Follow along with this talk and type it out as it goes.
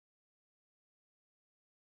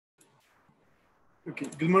Okay,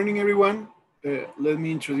 good morning, everyone. Let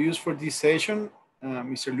me introduce for this session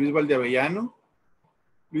Mr. Luis Valdeavellano.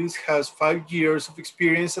 Luis has 5 years of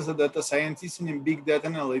experience as a data scientist in a big data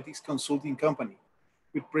analytics consulting company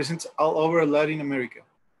with presence all over Latin America.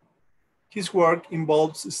 His work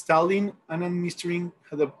involves studying and administering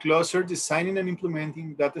up closer, designing and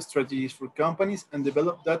implementing data strategies for companies, and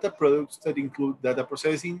develop data products that include data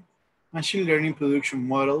processing, machine learning production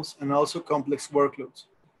models, and also complex workloads.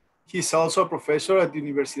 He's also a professor at the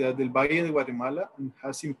Universidad del Valle de Guatemala and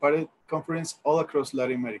has imparted conferences all across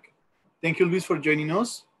Latin America. Thank you, Luis, for joining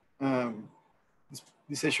us.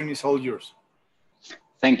 This session is all yours.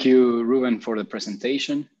 Thank you, Ruben, for the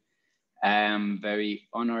presentation. I'm very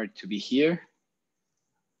honored to be here.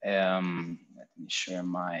 Let me share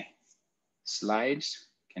my slides.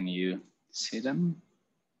 Can you see them?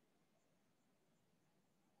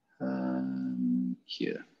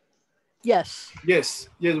 Here. Yes,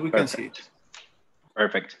 we can see it.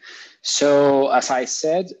 Perfect. So as I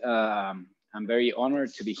said, I'm very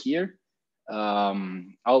honored to be here.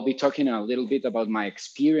 I'll be talking a little bit about my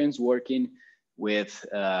experience working with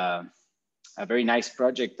a very nice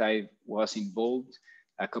project I was involved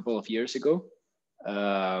a couple of years ago.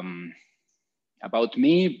 About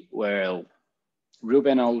me, well,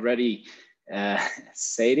 Ruben already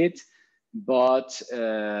said it, but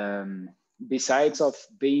besides of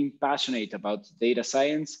being passionate about data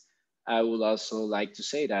science, I would also like to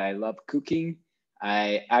say that I love cooking.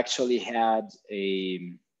 I actually had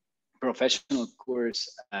a professional course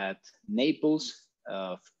at Naples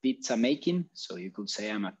of pizza making. So you could say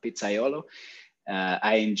I'm a pizzaiolo.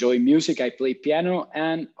 I enjoy music, I play piano,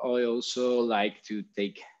 and I also like to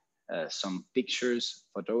take some pictures,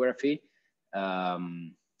 photography.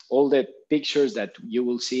 All the pictures that you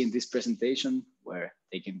will see in this presentation were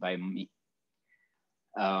taken by me.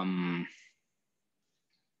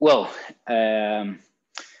 What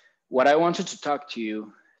I wanted to talk to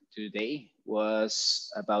you today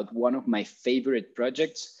was about one of my favorite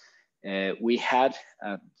projects we had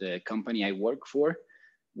at the company I work for,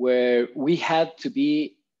 where we had to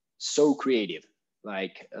be so creative.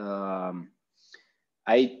 Like, I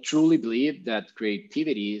truly believe that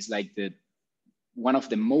creativity is like one of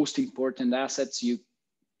the most important assets you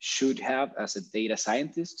should have as a data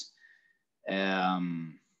scientist.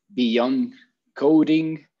 Beyond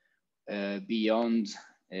coding, beyond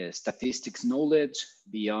statistics knowledge,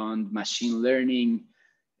 beyond machine learning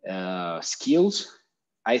skills,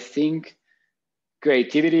 I think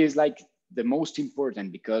creativity is like the most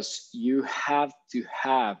important, because you have to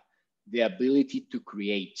have the ability to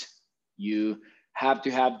create. You have to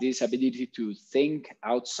have this ability to think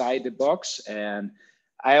outside the box. And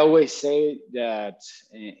I always say that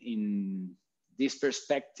in this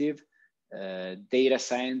perspective, data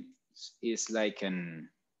science is like an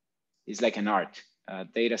art.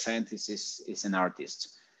 Data scientist is an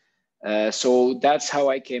artist. So that's how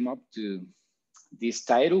I came up to this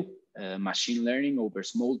title, machine learning over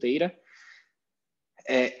small data,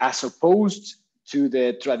 as opposed to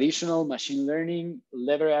the traditional machine learning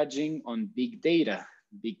leveraging on big data,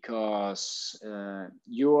 because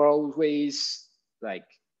you're always like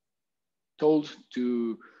told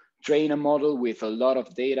to train a model with a lot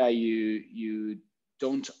of data. You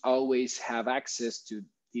don't always have access to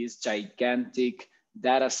these gigantic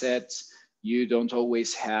data sets. You don't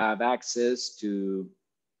always have access to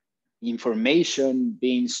information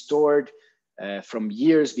being stored from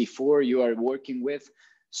years before you are working with.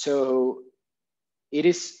 So it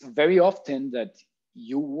is very often that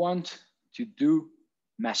you want to do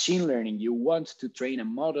machine learning, you want to train a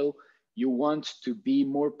model, you want to be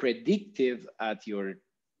more predictive at your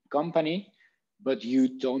company, but you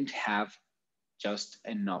don't have just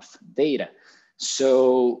enough data.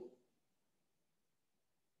 So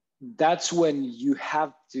that's when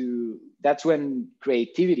that's when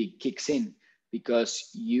creativity kicks in, because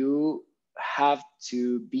you have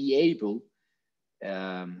to be able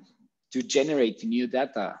to generate new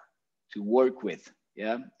data to work with.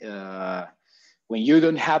 When you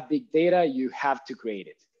don't have big data, you have to create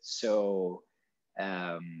it. So,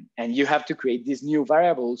 and you have to create these new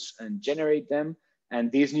variables and generate them.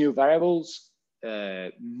 And these new variables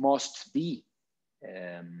must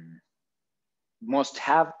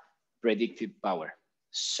have predictive power.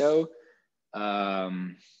 So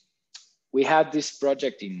we had this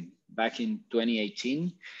project back in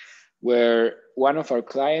 2018, where one of our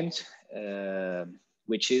clients,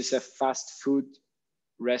 which is a fast food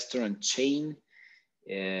restaurant chain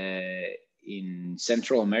in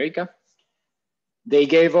Central America, they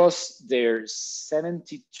gave us their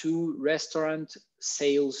 72 restaurant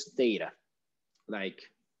sales data, like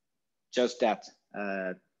just that,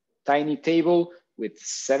 tiny table with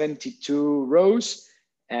 72 rows,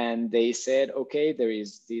 and they said, okay, there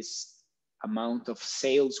is this amount of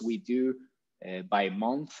sales we do by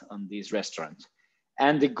month on this restaurant.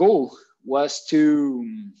 And the goal was to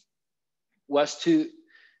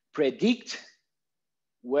predict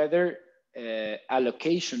whether a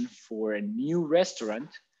location for a new restaurant,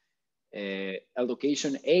 a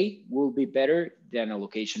location A will be better than a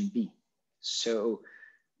location B. So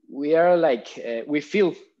we are like, we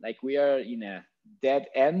feel like we are in a dead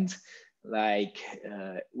end, like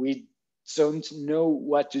we don't know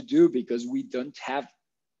what to do because we don't have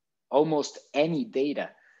almost any data.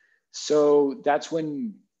 So that's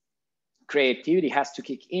when creativity has to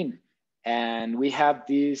kick in. And we have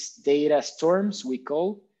these data storms we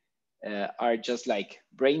call, are just like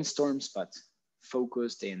brainstorms, but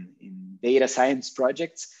focused in data science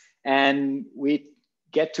projects. And we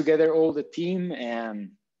get together all the team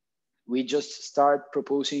and we just start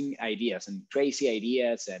proposing ideas and crazy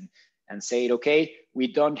ideas and say, okay, we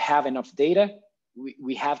don't have enough data.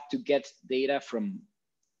 We have to get data from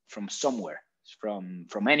somewhere,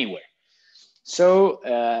 from anywhere. So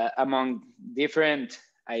among different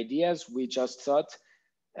ideas, we just thought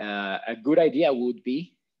a good idea would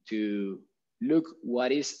be to look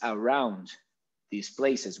what is around these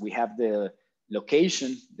places. We have the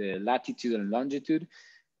location, the latitude and longitude.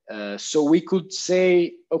 So we could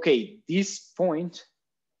say, okay, this point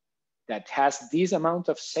that has this amount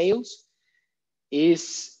of sales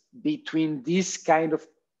is between these kind of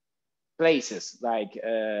places. Like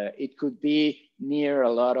it could be near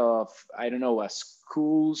a lot of, I don't know,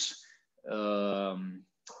 schools.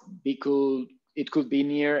 It could be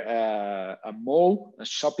near a mall, a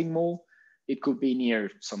shopping mall. It could be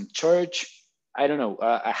near some church. I don't know,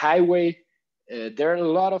 a highway. There are a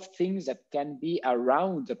lot of things that can be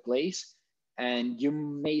around the place, and you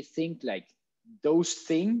may think like those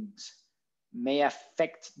things may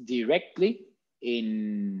affect directly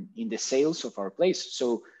in the sales of our place.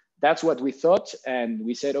 So that's what we thought, and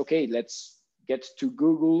we said, okay, let's get to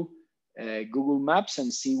Google Maps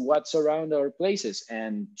and see what's around our places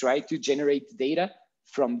and try to generate data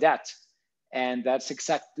from that. And that's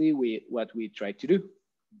exactly what we try to do.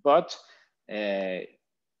 But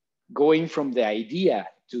going from the idea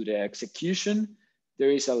to the execution,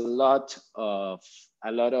 there is a lot of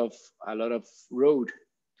road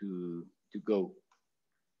to go.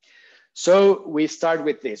 So we start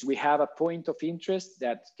with this. We have a point of interest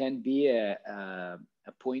that can be a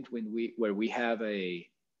point where we have a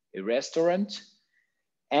restaurant,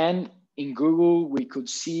 and in Google we could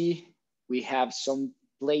see we have some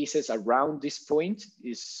places around this point.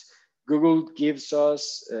 Google gives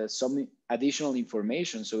us some additional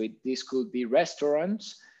information. So this could be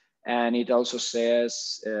restaurants, and it also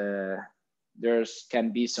says there's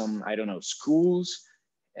can be some, I don't know, schools,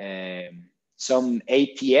 some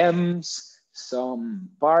ATMs, some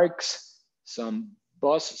parks, some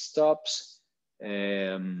bus stops.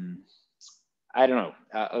 I don't know,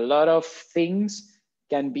 a lot of things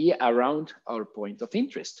can be around our point of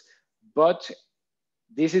interest, but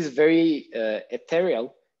this is very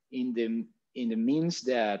ethereal in the means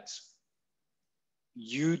that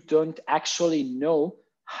you don't actually know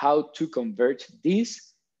how to convert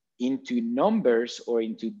this into numbers or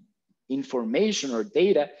into information or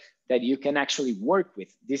data that you can actually work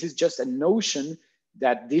with. This is just a notion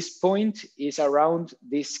that this point is around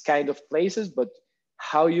this kind of places, but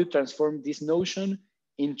how you transform this notion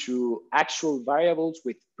into actual variables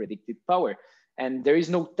with predictive power. And there is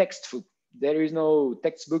no textbook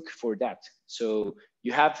for that. So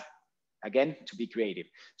you have, again, to be creative.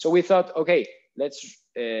 So we thought, okay, let's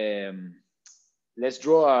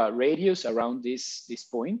draw a radius around this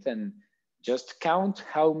point and just count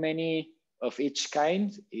how many of each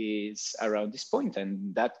kind is around this point.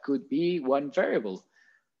 And that could be one variable.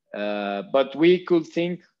 But we could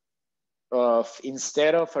think of,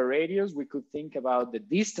 instead of a radius, we could think about the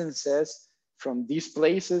distances from these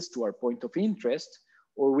places to our point of interest,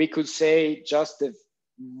 or we could say just the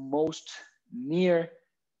most near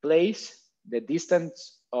place, the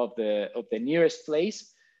distance of the nearest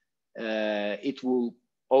place. It will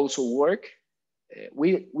also work.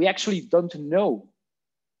 We actually don't know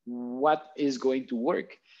what is going to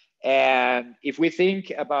work. And if we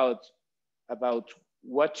think about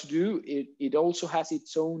what to do, it also has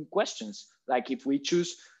its own questions. Like if we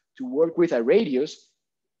choose to work with a radius,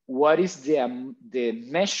 what is the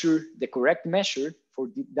measure, the correct measure for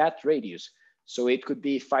that radius? So it could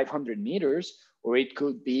be 500 meters, or it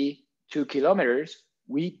could be 2 kilometers.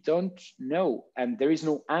 We don't know, and there is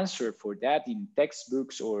no answer for that in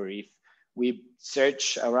textbooks, or if we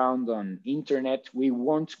search around on internet, we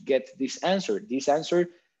won't get this answer. This answer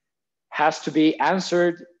has to be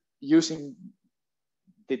answered using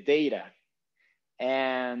the data.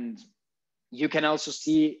 And you can also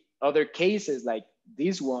see other cases like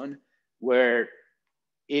this one, where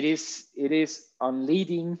it is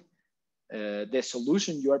unleading, the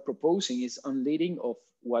solution you are proposing is unleading of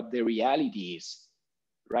what the reality is,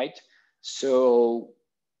 right? So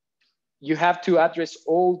you have to address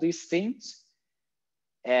all these things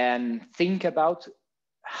and think about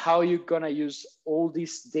how you're gonna use all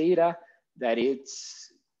this data that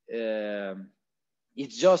it's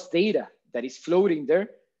just data that is floating there,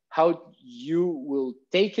 how you will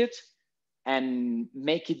take it and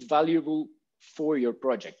make it valuable for your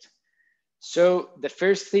project. So the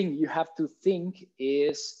first thing you have to think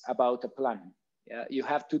is about a plan. Yeah? You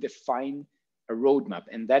have to define a roadmap,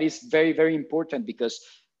 and that is very, very important, because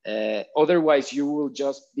otherwise you will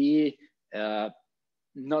just be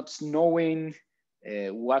not knowing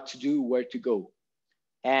what to do, where to go.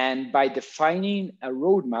 And by defining a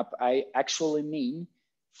roadmap, I actually mean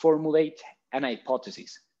formulate an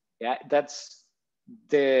hypothesis. Yeah, that's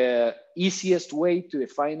the easiest way to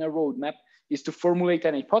define a roadmap, is to formulate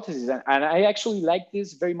an hypothesis. And I actually like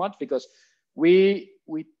this very much, because we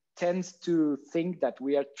tend to think that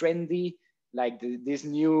we are trendy, like this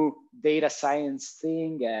new data science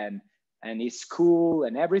thing, and it's cool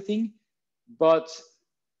and everything, but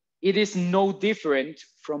it is no different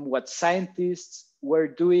from what scientists were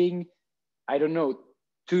doing, I don't know,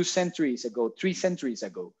 2 centuries ago, 3 centuries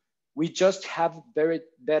ago. We just have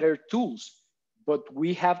better tools, but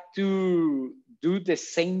we have to do the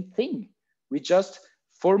same thing. We just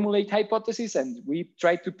formulate hypotheses and we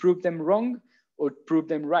try to prove them wrong or prove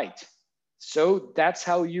them right. So that's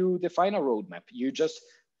how you define a roadmap. You just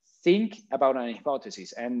think about an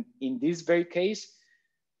hypothesis. And in this very case,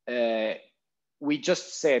 we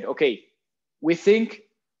just said, okay, we think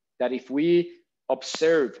that if we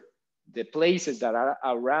observe the places that are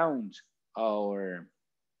around our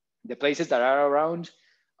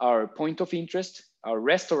point of interest, our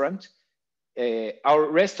restaurant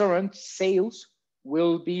sales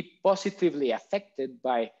will be positively affected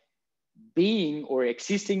by being or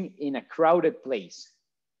existing in a crowded place.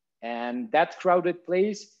 And that crowded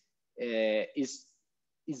place it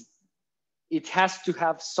has to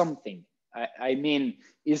have something. I mean,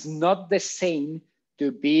 it's not the same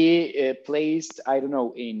to be placed, I don't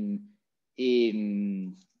know,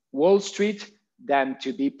 in Wall Street than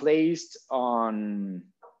to be placed on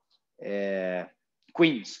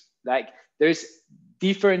Queens. Like, there's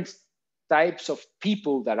different types of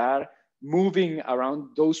people that are moving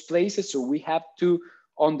around those places. So we have to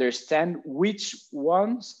understand which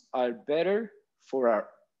ones are better for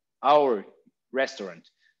our restaurant.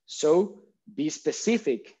 So be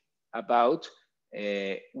specific about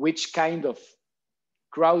which kind of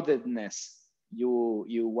crowdedness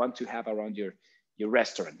you want to have around your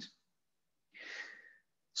restaurant.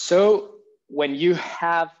 So when you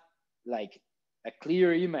have like a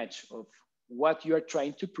clear image of what you are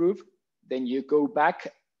trying to prove, then you go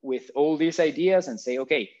back with all these ideas and say,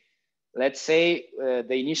 okay, let's say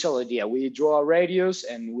the initial idea, we draw a radius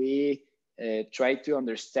and we try to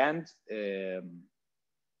understand,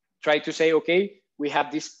 try to say, okay, we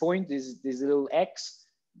have this point, this little X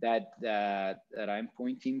that I'm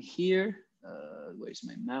pointing here. Where's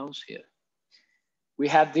my mouse? Here. We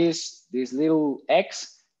have this little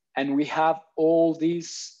X, and we have all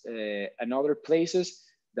these and other places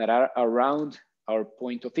that are around our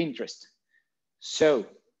point of interest. So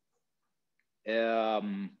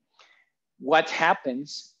what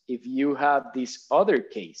happens if you have this other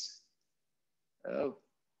case? Oh,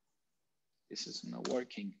 this is not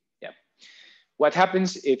working. Yeah. What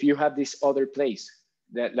happens if you have this other place,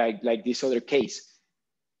 that like this other case?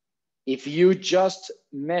 If you just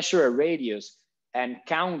measure a radius and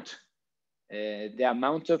count the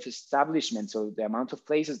amount of establishments or the amount of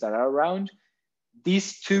places that are around,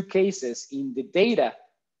 these two cases in the data,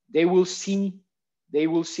 they will seem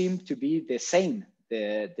to be the same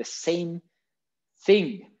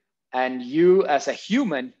thing. And you as a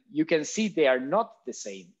human, you can see they are not the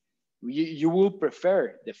same. You will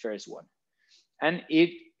prefer the first one. And it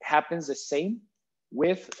happens the same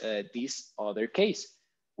with this other case,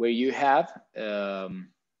 where you have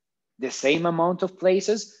the same amount of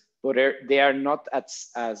places, but they are not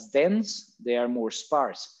as dense, they are more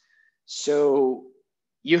sparse. So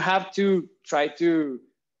you have to try to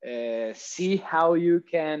see how you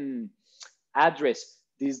can address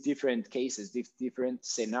these different cases, these different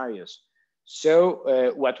scenarios.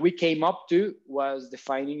 So what we came up to was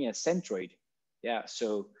defining a centroid. Yeah,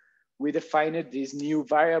 so we defined this new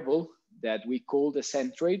variable that we call the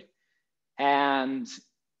centroid. And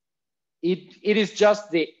it is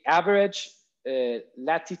just the average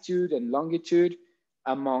latitude and longitude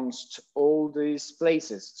amongst all these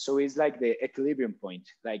places. So it's like the equilibrium point.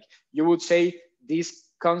 Like you would say this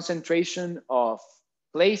concentration of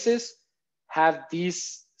places have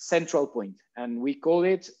this central point, and we call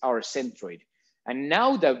it our centroid. And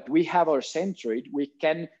now that we have our centroid, we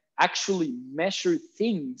can actually measure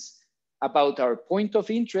things about our point of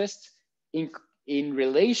interest in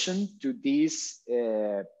relation to this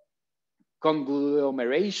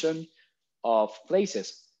conglomeration of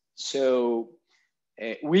places. So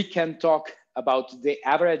we can talk about the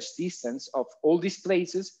average distance of all these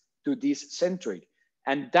places to this centroid.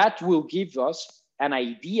 And that will give us an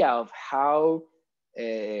idea of how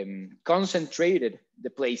concentrated the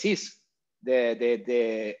place is,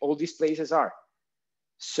 all these places are.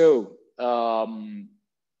 So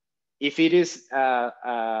if it is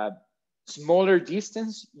a smaller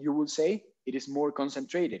distance, you would say it is more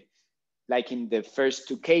concentrated, like in the first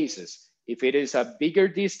two cases. If it is a bigger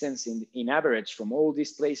distance in average from all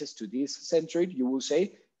these places to this centroid, you will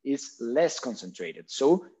say it's less concentrated.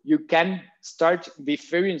 So you can start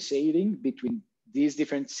differentiating between these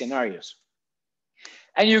different scenarios.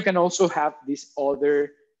 And you can also have this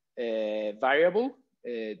other variable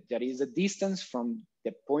that is the distance from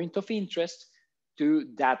the point of interest to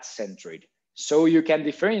that centroid. So you can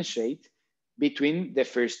differentiate between the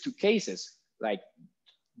first two cases, like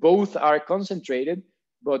both are concentrated,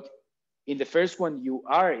 but in the first one, you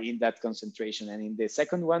are in that concentration, and in the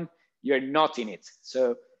second one, you're not in it.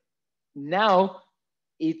 So now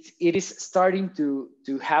it is starting to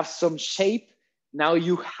have some shape. Now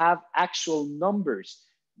you have actual numbers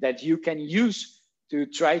that you can use to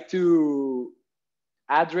try to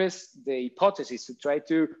address the hypothesis, to try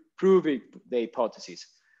to prove the hypothesis.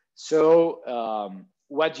 So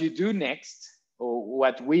what you do next, or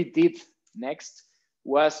what we did next,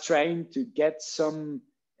 was trying to get some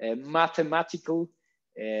mathematical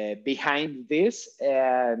behind this.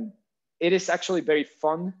 And it is actually very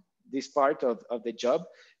fun, this part of the job,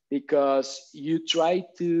 because you try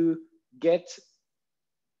to get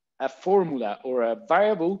a formula or a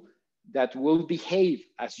variable that will behave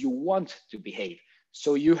as you want to behave.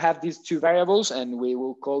 So you have these two variables, and we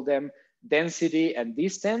will call them density and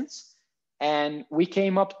distance. And we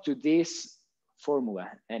came up to this formula,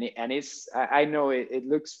 and it's, I know it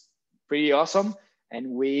looks pretty awesome, and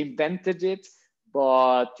we invented it,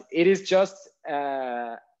 but it is just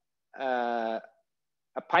a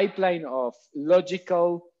pipeline of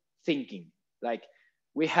logical thinking. Like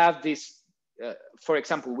we have this, for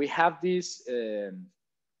example, we have this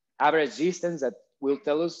average distance that will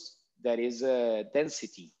tell us that is a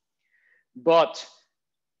density. But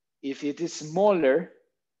if it is smaller,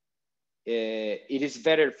 it is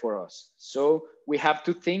better for us. So we have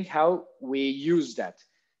to think how we use that.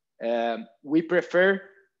 We prefer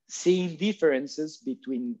seeing differences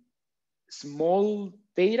between small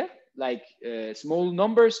data, like small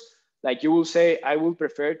numbers. Like you will say, I will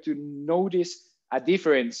prefer to notice a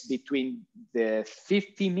difference between the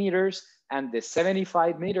 50 meters and the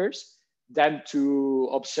 75 meters than to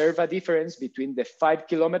observe a difference between the 5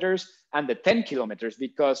 kilometers and the 10 kilometers,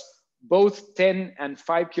 because both 10 and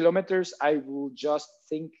 5 kilometers, I will just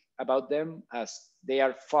think about them as they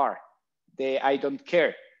are far. I don't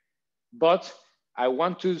care. But I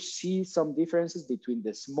want to see some differences between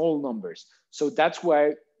the small numbers. So that's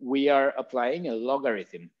why we are applying a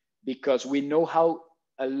logarithm, because we know how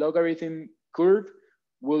a logarithm curve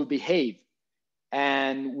will behave.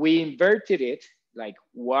 And we inverted it like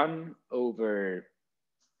 1 over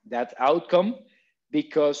that outcome,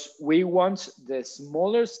 because we want the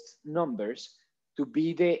smallest numbers to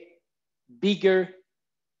be the bigger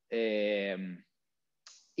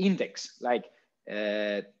index, like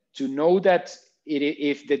to know that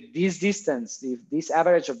if this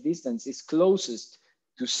average of distance is closest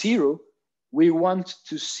to 0, we want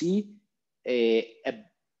to see a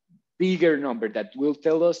bigger number that will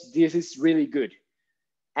tell us this is really good.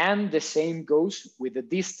 And the same goes with the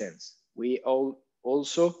distance. We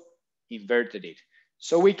also inverted it.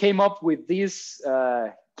 So we came up with this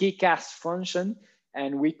kick-ass function,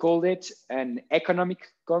 and we called it an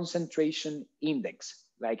economic concentration index.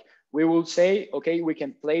 Like we will say, okay, we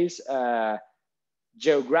can place a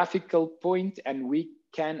geographical point, and we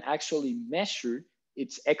can actually measure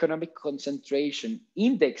its economic concentration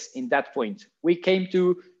index in that point. We came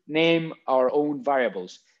to name our own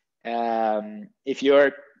variables. If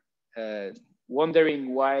you're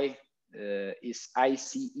wondering why is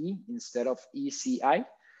ICE instead of ECI,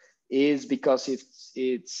 is because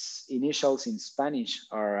its initials in Spanish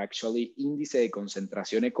are actually Índice de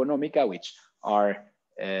Concentración Económica, which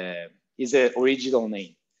is the original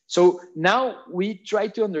name. So now we try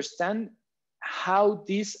to understand how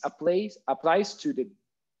this applies to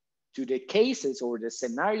the cases or the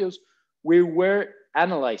scenarios we were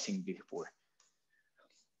analyzing before.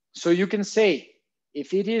 So you can say,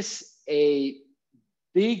 if it is a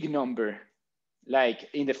big number, like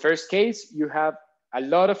in the first case, you have a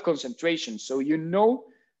lot of concentration. So you know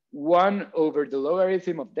 1 over the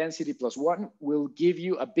logarithm of density plus 1 will give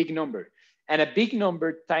you a big number. And a big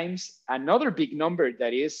number times another big number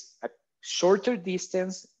that is a shorter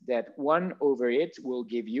distance, that 1 over it will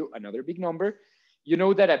give you another big number. You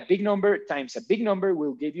know that a big number times a big number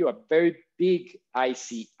will give you a very big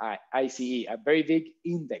ICE, a very big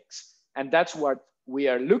index. And that's what we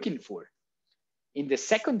are looking for. In the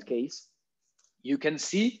second case, you can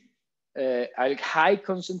see a high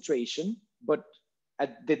concentration, but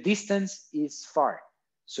the distance is far.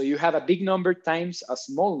 So you have a big number times a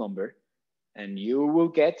small number, and you will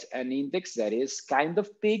get an index that is kind of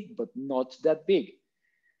big, but not that big.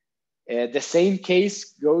 The same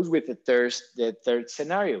case goes with the third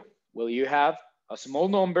scenario. Well, you have a small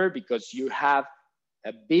number because you have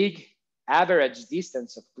a big average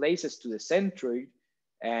distance of places to the centroid.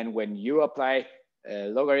 And when you apply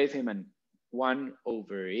logarithm and 1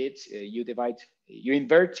 over it, you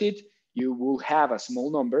invert it, you will have a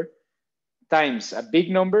small number times a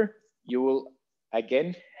big number. You will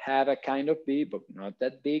again have a kind of big, but not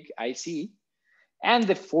that big IC. And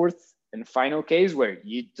the fourth and final case where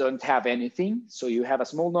you don't have anything. So you have a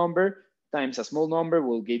small number times a small number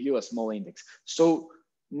will give you a small index. So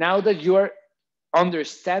now that you are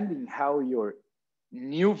understanding how your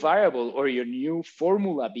new variable or your new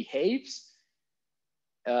formula behaves,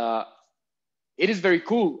 it is very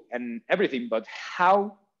cool and everything, but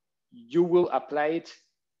how you will apply it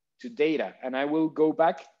to data. And I will go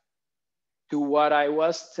back to what I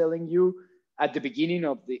was telling you at the beginning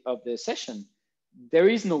of the session. There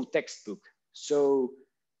is no textbook. So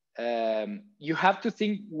you have to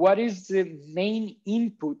think, what is the main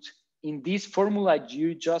input in this formula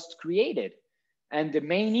you just created? And the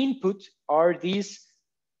main input are these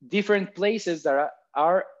different places that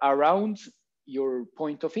are around your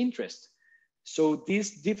point of interest. So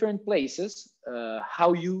these different places,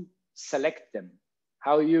 how you select them,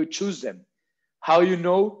 how you choose them, how you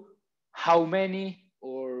know how many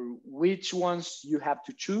or which ones you have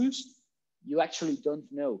to choose, you actually don't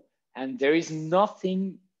know. And there is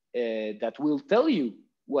nothing that will tell you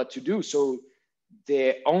what to do. So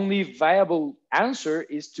the only viable answer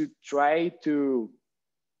is to try to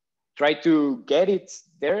get it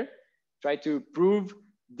there, try to prove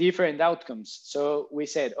different outcomes. So we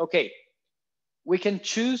said, okay, we can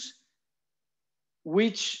choose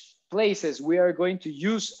which places we are going to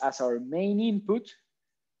use as our main input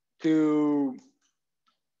to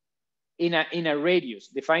in a radius,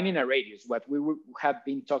 defining a radius, what we have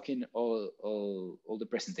been talking all the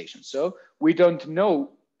presentation. So we don't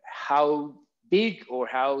know how big or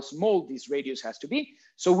how small this radius has to be.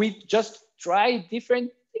 So we just try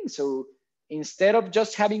different things. So instead of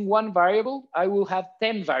just having one variable, I will have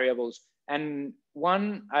 10 variables. And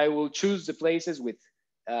one, I will choose the places with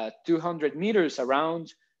 200 meters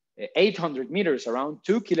around, 800 meters around,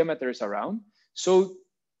 2 kilometers around. So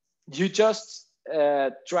you just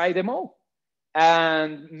try them all.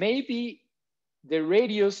 And maybe the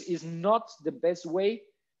radius is not the best way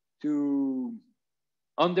to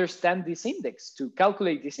understand this index, to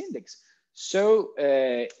calculate this index. So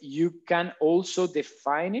you can also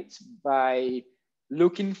define it by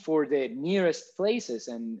looking for the nearest places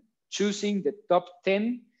and choosing the top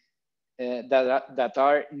 10 that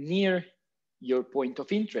are near your point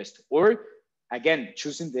of interest, or again,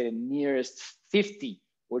 choosing the nearest 50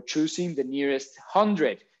 or choosing the nearest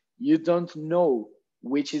 100. You don't know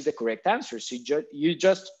which is the correct answer. So you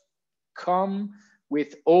just come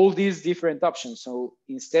with all these different options. So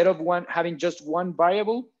instead of having just one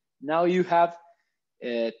variable, now you have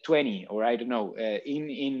 20, or I don't know.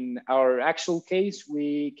 In our actual case,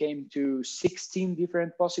 we came to 16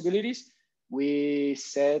 different possibilities. We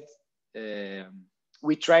said,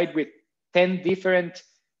 we tried with 10 different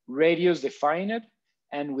radius defined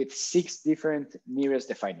and with 6 different nearest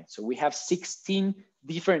defined. So we have 16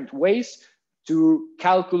 different ways to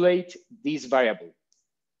calculate this variable.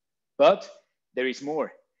 But there is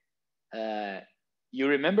more. You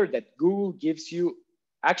remember that Google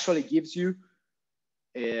actually gives you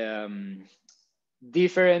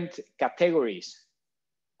different categories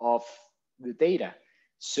of the data.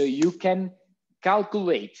 So you can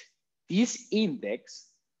calculate this index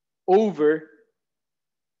over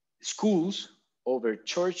schools, over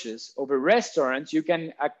churches, over restaurants. You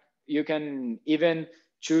can even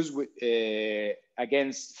choose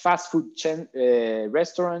against fast food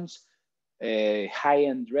restaurants,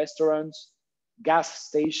 high-end restaurants, gas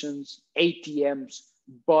stations, ATMs,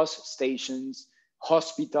 bus stations,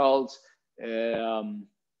 hospitals,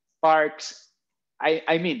 parks.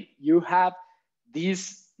 I mean, you have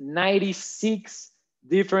these 96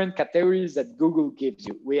 different categories that Google gives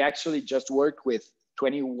you. We actually just worked with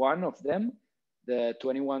 21 of them, the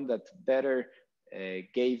 21 that better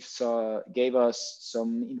gave us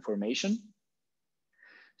some information.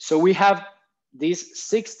 So we have these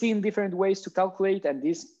 16 different ways to calculate and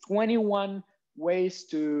these 21 ways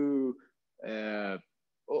to,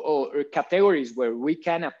 or categories where we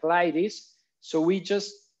can apply this. So we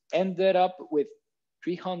just ended up with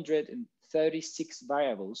 336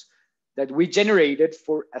 variables that we generated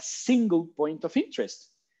for a single point of interest.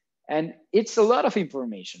 And it's a lot of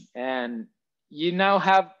information. And you now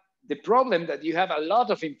have the problem that you have a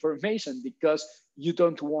lot of information because you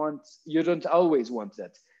don't always want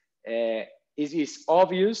that. It is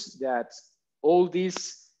obvious that all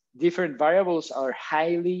these different variables are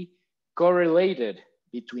highly correlated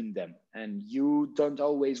between them, and you don't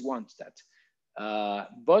always want that.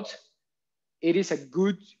 But it is a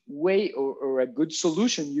good way or a good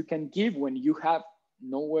solution you can give when you have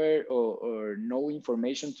nowhere or no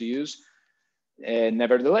information to use,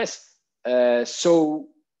 nevertheless. So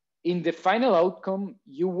in the final outcome,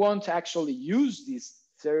 you won't actually use these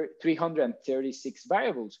 336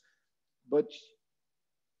 variables, but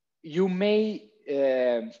you may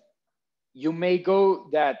go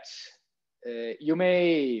that you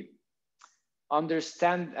may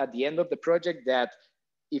understand at the end of the project that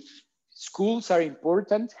if schools are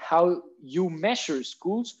important, how you measure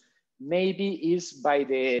schools maybe is by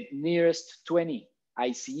the nearest 20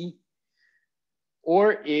 ICE.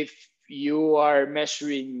 Or if you are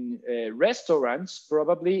measuring restaurants,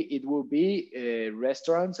 probably it will be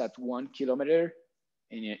restaurants at 1 kilometer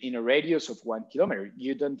in a radius of 1 kilometer.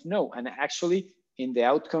 You don't know. And actually in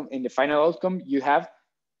the final outcome, you have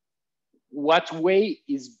what way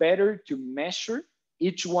is better to measure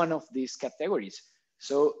each one of these categories.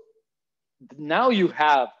 So now you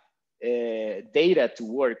have data to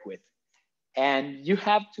work with, and you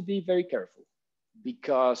have to be very careful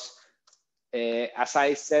because as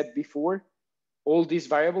I said before, all these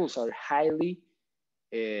variables are highly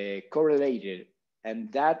correlated,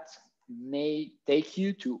 and that may take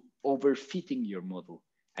you to overfitting your model,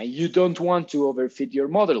 and you don't want to overfit your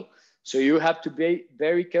model. So you have to be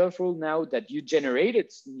very careful now that you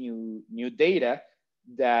generated new data,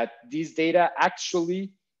 that this data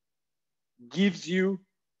actually gives you,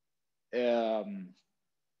 that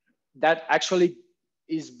actually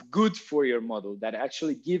is good for your model, that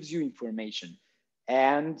actually gives you information.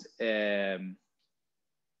 And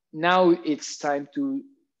now it's time to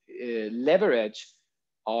leverage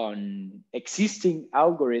on existing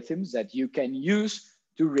algorithms that you can use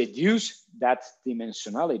to reduce that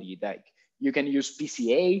dimensionality. Like you can use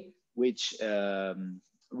PCA, which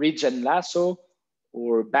Ridge and Lasso,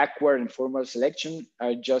 or backward and forward selection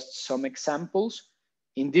are just some examples.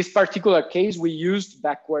 In this particular case, we used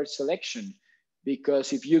backward selection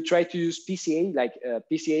because if you try to use PCA, like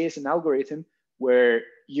PCA is an algorithm where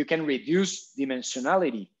you can reduce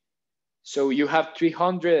dimensionality. So you have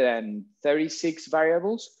 336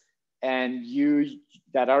 variables and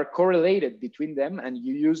that are correlated between them, and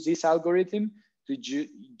you use this algorithm to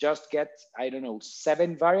just get, I don't know,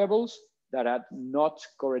 7 variables that are not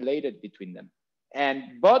correlated between them.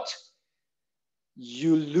 But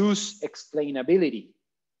you lose explainability.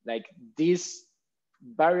 Like these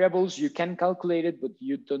variables, you can calculate it, but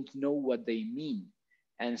you don't know what they mean.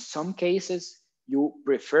 And some cases, you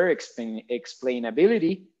prefer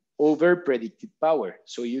explainability over predictive power.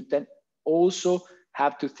 So you then also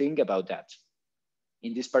have to think about that.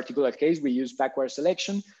 In this particular case, we use backward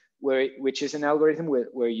selection, which is an algorithm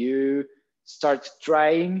where you start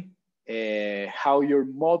trying how your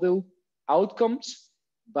model outcomes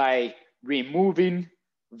by removing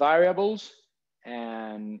variables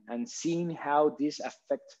and seeing how this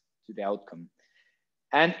affects to the outcome.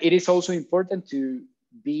 And it is also important to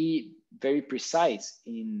be very precise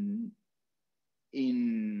in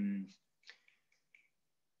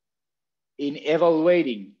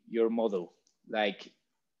evaluating your model. Like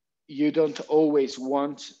you don't always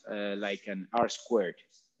want like an R squared.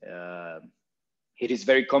 It is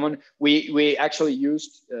very common. We actually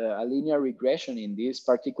used a linear regression in this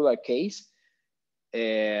particular case.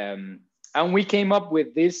 And we came up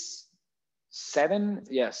with this seven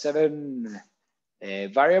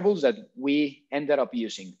variables that we ended up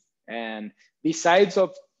using. And besides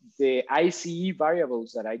of the ICE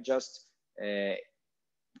variables that I just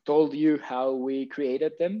told you how we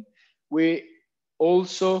created them. We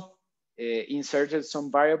also inserted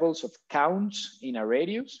some variables of counts in a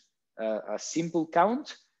radius, a simple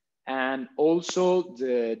count, and also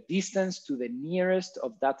the distance to the nearest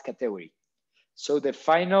of that category. So the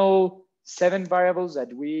final 7 variables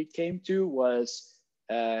that we came to was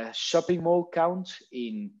shopping mall count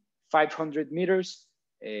in 500 meters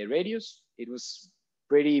radius. It was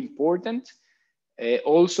pretty important.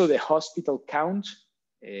 Also the hospital count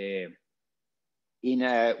in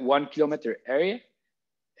a 1 kilometer area.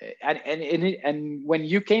 And when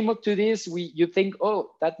you came up to this, you think,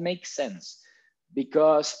 oh, that makes sense.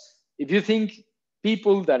 Because if you think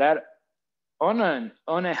people that are on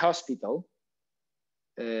a hospital,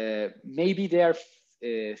 maybe they are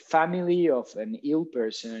family of an ill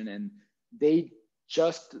person and they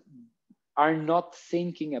just are not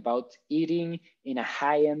thinking about eating in a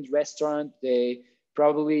high-end restaurant. They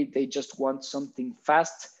just want something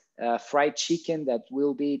fast, fried chicken that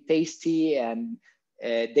will be tasty, and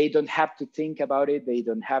they don't have to think about it. They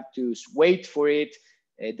don't have to wait for it.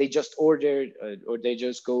 They just order or they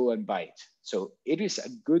just go and buy it. So it is a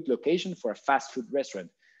good location for a fast food restaurant.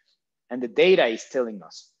 And the data is telling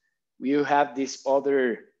us you have these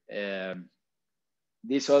other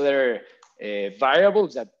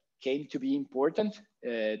variables that came to be important.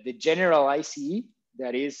 The general ICE,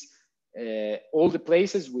 that is all the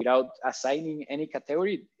places without assigning any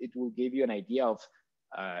category. It will give you an idea of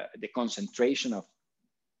the concentration of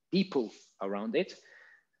people around it.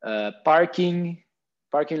 Parking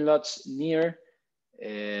lots near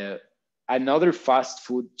another fast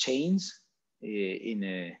food chains in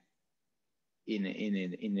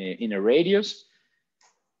a radius,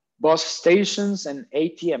 bus stations, and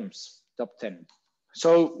ATMs, top 10.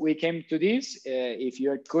 So we came to this. If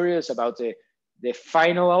you're curious about the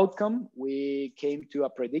final outcome, we came to a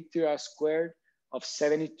predictor squared of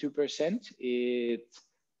 72%.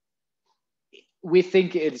 We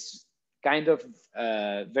think it's kind of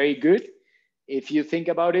very good. If you think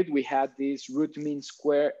about it, we had this root mean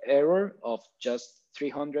square error of just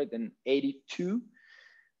 382.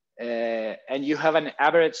 And you have an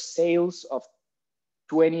average sales of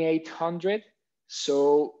 2,800.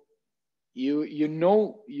 So you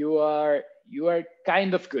know you are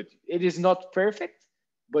kind of good. It is not perfect,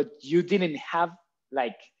 but you didn't have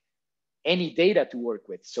like any data to work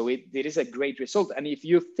with. So it is a great result. And if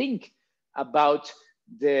you think about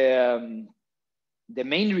the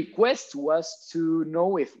main request was to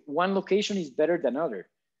know if one location is better than other.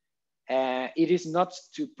 It is not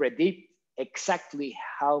to predict exactly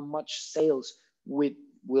how much sales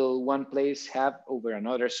will one place have over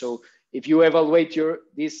another. So if you evaluate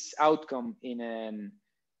this outcome in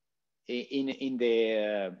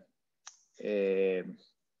the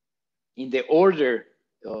order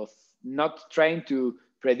of not trying to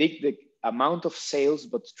predict the amount of sales,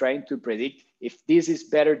 but trying to predict if this is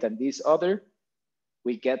better than this other,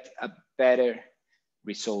 we get a better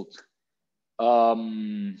result.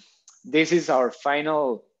 This is our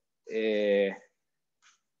final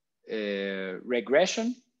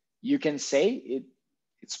regression. You can say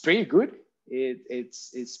it's pretty good.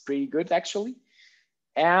 It's pretty good actually.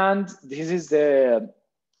 And this is the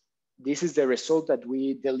result that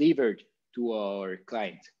we delivered to our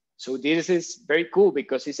client. So this is very cool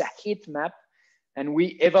because it's a heat map, and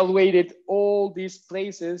we evaluated all these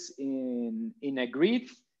places in a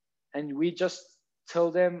grid, and we just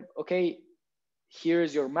tell them, okay,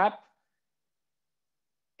 here's your map.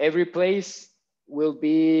 Every place will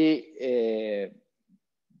be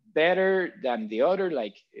better than the other.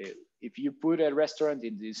 Like if you put a restaurant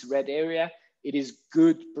in this red area, it is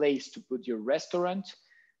good place to put your restaurant.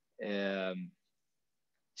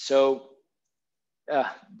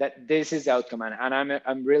 That this is the outcome, and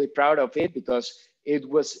I'm really proud of it because it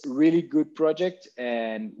was really good project,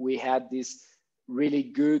 and we had this really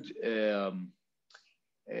good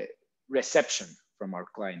reception from our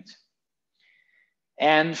client.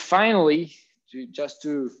 And finally, just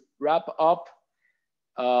to wrap up,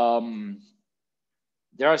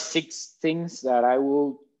 there are 6 things that I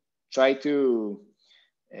will try to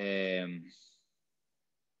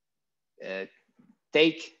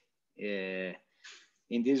take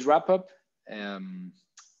in this wrap up.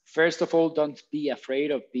 First of all, don't be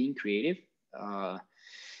afraid of being creative.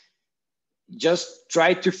 Just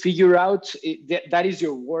try to figure out, that is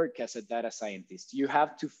your work as a data scientist. You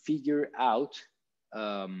have to figure out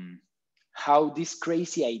how these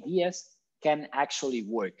crazy ideas can actually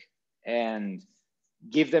work and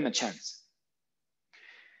give them a chance.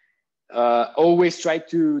 Always try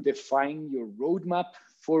to define your roadmap,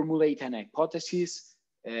 formulate an hypothesis,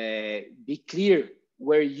 be clear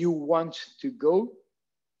where you want to go,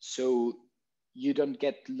 so you don't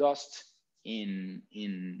get lost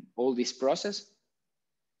in all this process.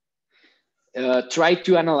 Try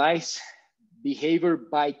to analyze behavior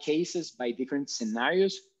by cases, by different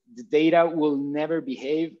scenarios. The data will never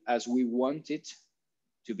behave as we want it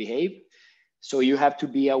to behave. So you have to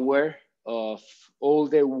be aware of all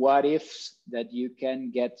the what ifs that you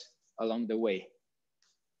can get along the way.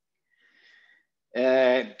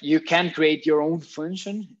 You can create your own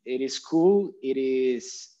function. It is cool. It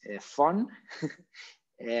is fun.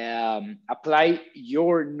 Apply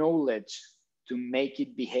your knowledge to make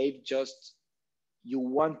it behave just you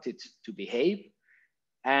want it to behave,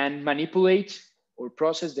 and manipulate or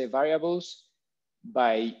process the variables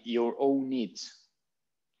by your own needs.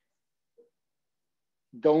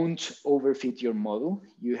 Don't overfit your model.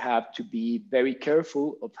 You have to be very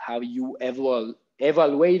careful of how you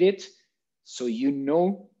evaluate it, so you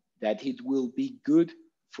know that it will be good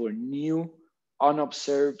for new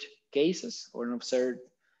unobserved cases or unobserved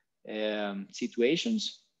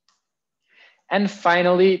situations. And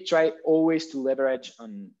finally, try always to leverage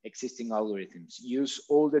on existing algorithms. Use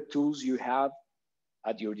all the tools you have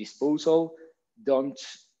at your disposal. Don't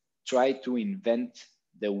try to invent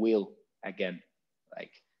the wheel again.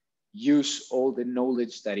 Like, use all the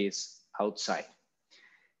knowledge that is outside.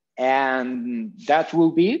 And that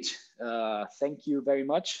will be it. Thank you very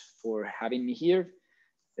much for having me here.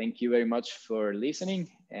 Thank you very much for listening.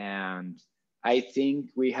 And I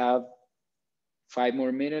think we have 5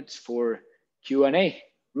 more minutes for Q&A.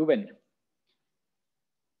 Ruben.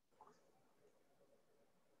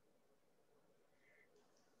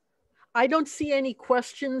 I don't see any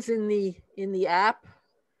questions in the app.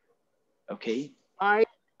 Okay. I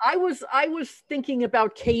was thinking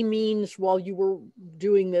about k-means while you were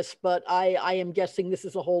doing this, but I am guessing this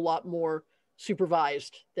is a whole lot more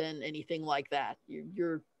supervised than anything like that.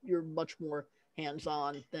 You're much more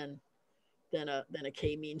hands-on than a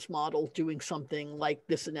k-means model doing something like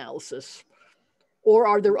this analysis. Or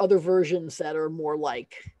are there other versions that are more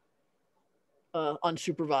like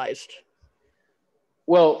unsupervised?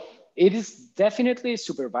 Well, it is definitely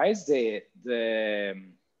supervised.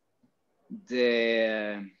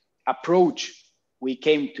 The approach we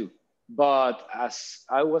came to, but as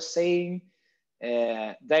I was saying,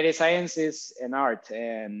 data science is an art,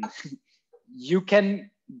 and you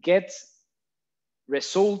can get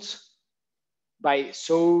results by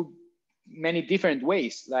so many different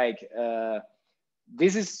ways. Like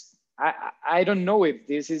this is, I don't know if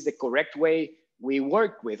this is the correct way we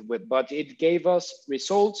work with, but it gave us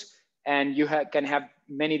results, and you can have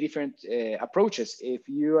many different approaches. If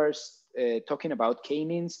you are talking about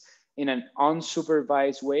k-means in an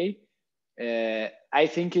unsupervised way, I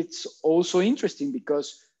think it's also interesting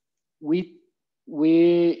because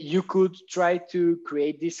you could try to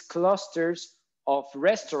create these clusters of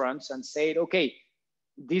restaurants and say, okay,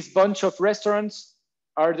 this bunch of restaurants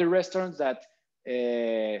are the restaurants that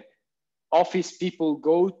office people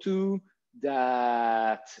go to,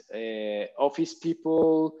 that office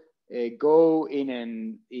people go in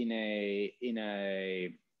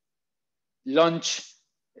a lunch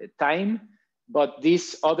time, but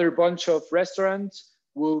this other bunch of restaurants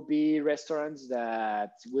will be restaurants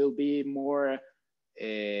that will be more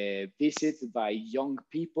visited by young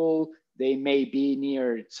people. They may be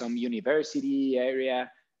near some university area.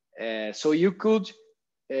 So you could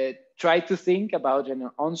try to think about an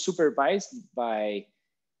unsupervised by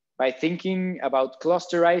thinking about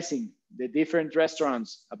clusterizing the different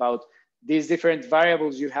restaurants, about these different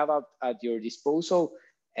variables you have at your disposal,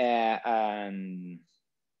 and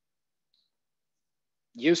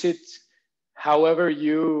use it however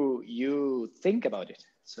you think think about it.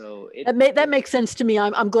 So that makes sense to me.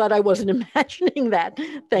 I'm glad I wasn't imagining that.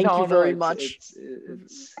 Thank you very much.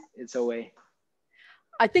 It's a way.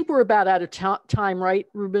 I think we're about out of time, right,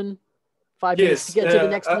 Ruben? 5 minutes to get to the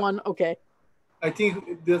next one. Okay. I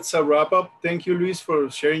think that's a wrap up. Thank you, Luis, for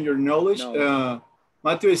sharing your knowledge. No.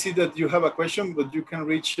 Matthew, I see that you have a question, but you can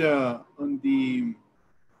reach on the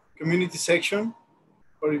community section,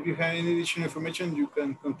 or if you have any additional information, you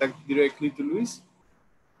can contact directly to Luis,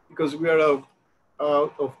 because we are out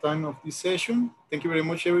of time of this session. Thank you very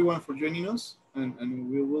much, everyone, for joining us, and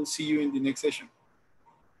we will see you in the next session.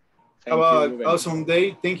 Have an awesome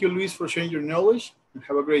day. Thank you, Luis, for sharing your knowledge, and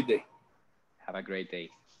have a great day. Have a great day.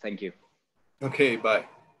 Thank you. Okay, bye.